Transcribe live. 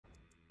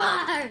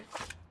Rawr.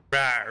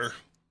 Rawr.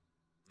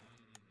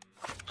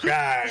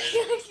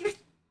 Rawr.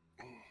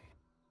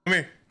 Come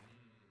here.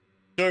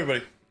 Show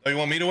everybody. Oh, you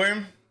want me to wear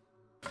him?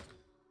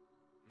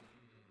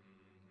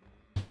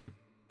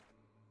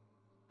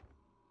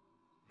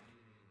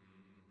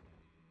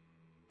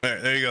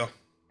 Alright, there you go.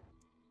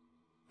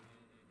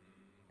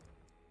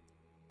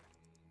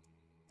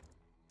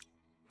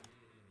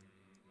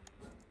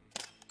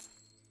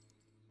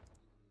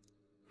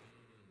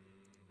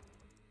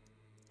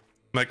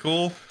 Am I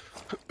cool?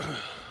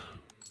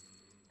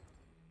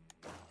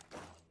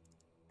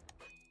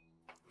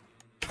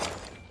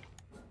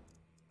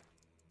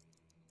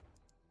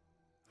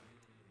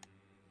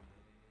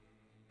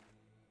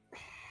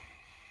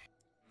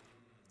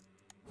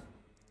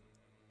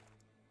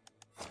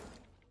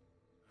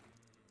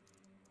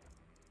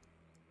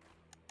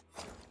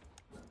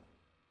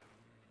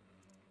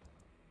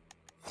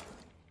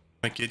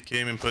 My kid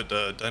came and put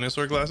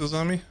dinosaur glasses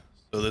on me,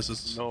 so this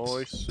is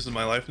nice. This is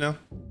my life now.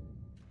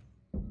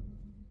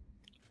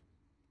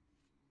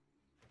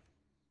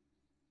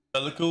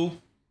 That look cool?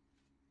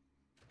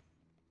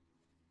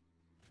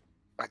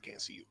 I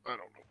can't see you. I don't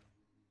know.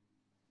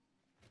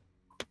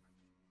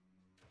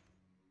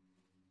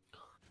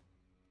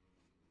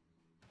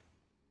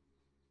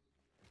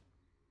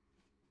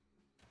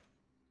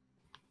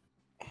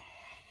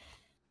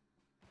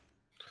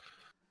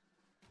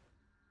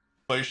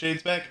 Put your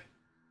shades back.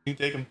 You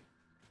can take them.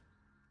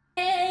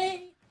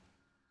 Hey.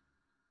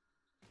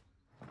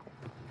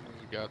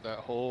 He's got that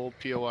whole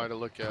POI to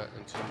look at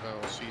and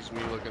somehow sees me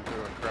looking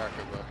through a crack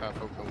of a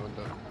half-open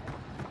window.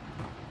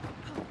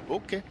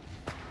 Okay.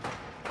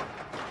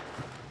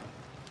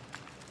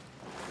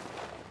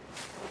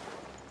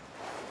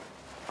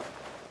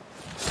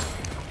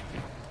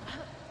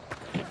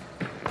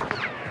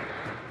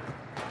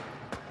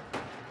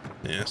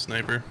 Yeah,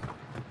 sniper.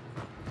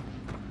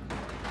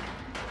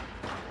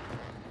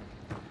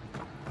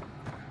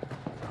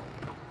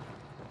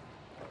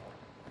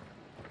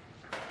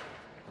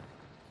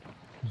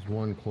 There's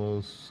one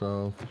close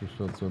south, just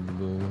outside the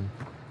building.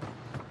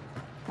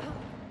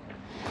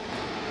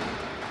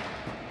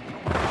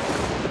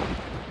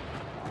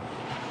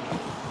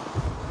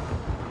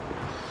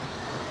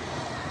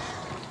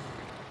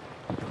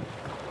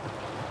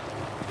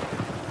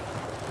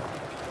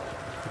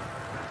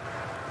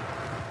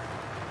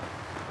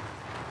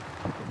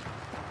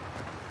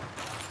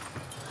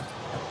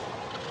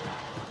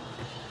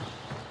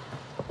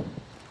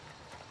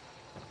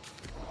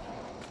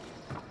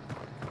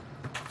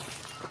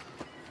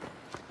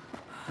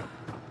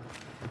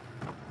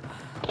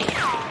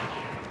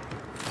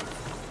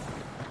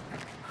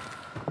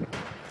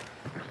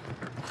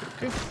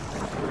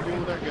 We're dealing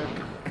with that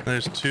guy.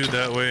 There's two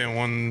that way and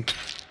one,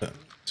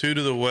 two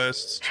to the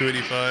west,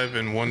 285,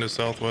 and one to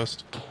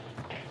southwest.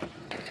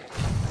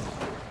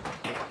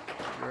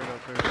 Right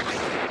up there.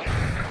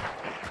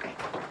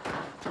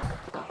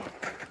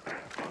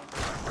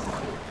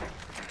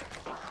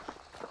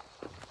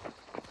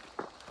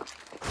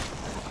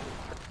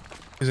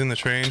 He's in the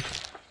train.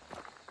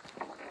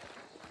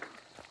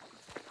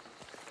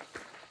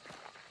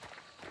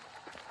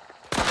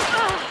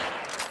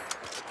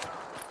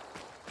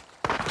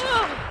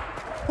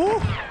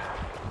 Woo.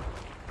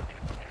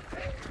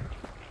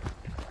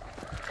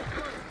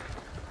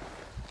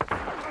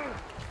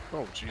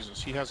 Oh,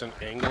 Jesus. He has an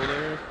angle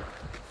there.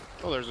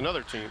 Oh, there's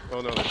another team.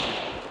 Oh, no, there's two.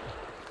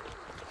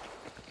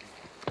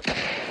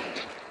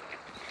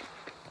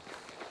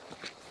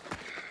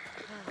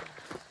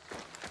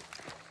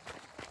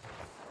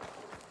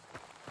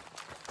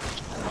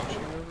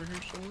 Crouching over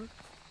here somewhere?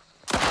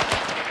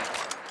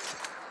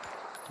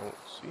 Don't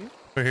see it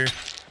Right here.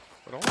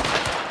 at all.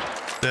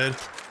 Dead.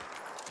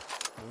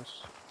 Nice.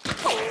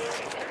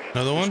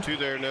 Another one? There's two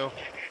there now.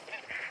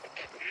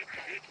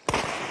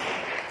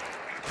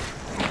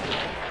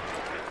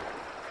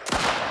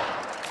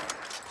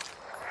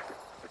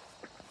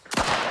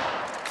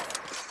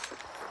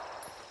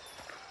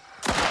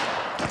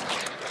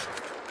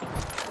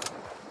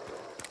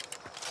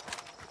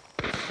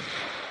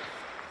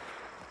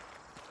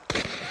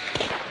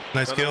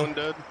 Nice Another kill. one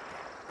dead.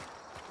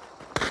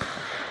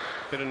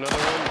 Hit another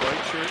one,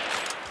 white shirt.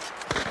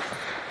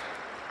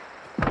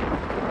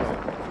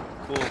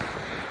 Cool.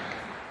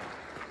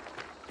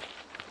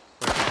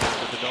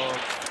 With the dog.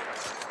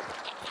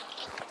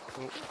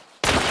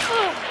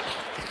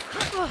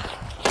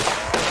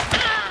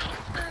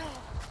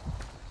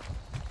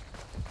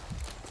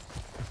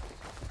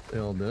 They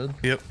all dead?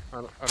 Yep.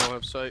 I don't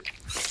have sight.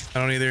 I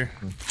don't either.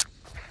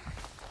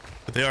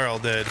 But they are all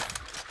dead.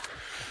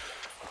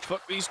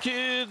 Fuck these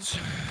kids.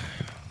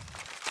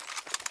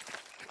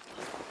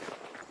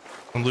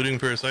 I'm looting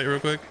for a site real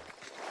quick.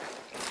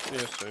 Yeah,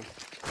 same.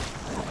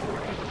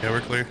 Yeah,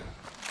 we're clear.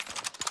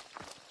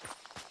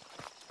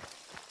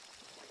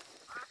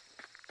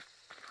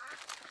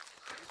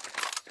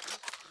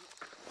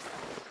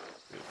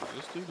 Is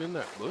this dude in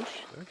that bush?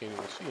 I can't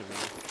even see him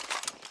anymore.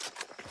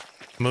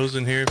 Mo's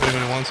in here if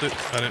anyone wants it.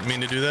 I didn't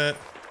mean to do that.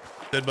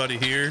 Dead body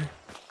here.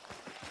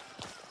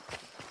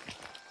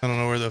 I don't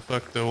know where where the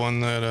fuck the one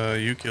that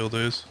you killed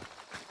is.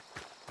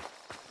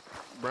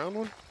 Brown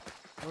one?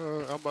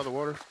 Out by the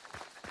water.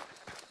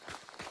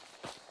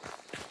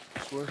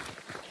 This way.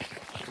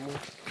 Come on.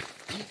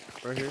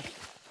 Right here.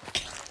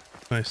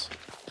 Nice.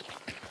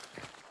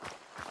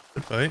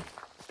 Good fight.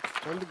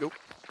 Time to go.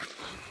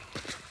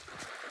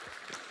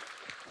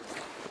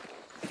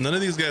 None of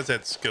these guys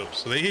had scopes,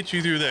 so they hit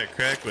you through that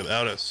crack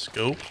without a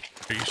scope?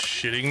 Are you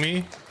shitting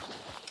me?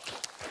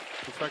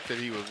 The fact that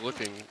he was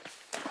looking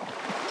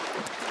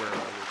where I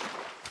was.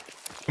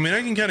 I mean,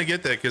 I can kind of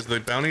get that because the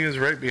bounty is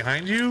right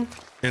behind you.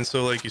 And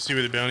so, like, you see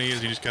where the bounty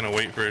is, you just kind of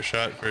wait for a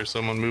shot for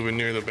someone moving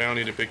near the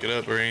bounty to pick it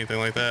up or anything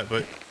like that.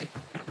 But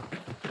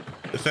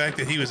the fact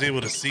that he was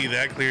able to see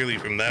that clearly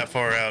from that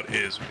far out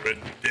is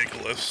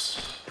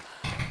ridiculous.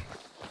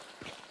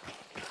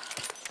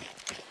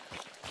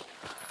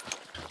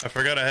 I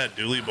forgot I had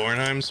Dooley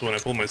Bornheim, so when I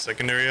pulled my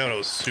secondary out, I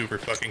was super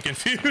fucking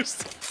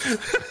confused.